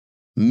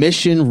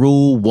Mission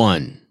Rule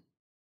 1.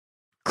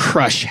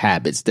 Crush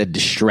habits that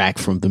distract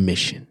from the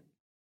mission.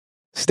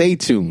 Stay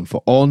tuned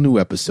for all new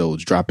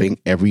episodes dropping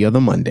every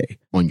other Monday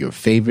on your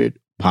favorite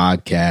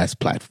podcast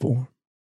platform.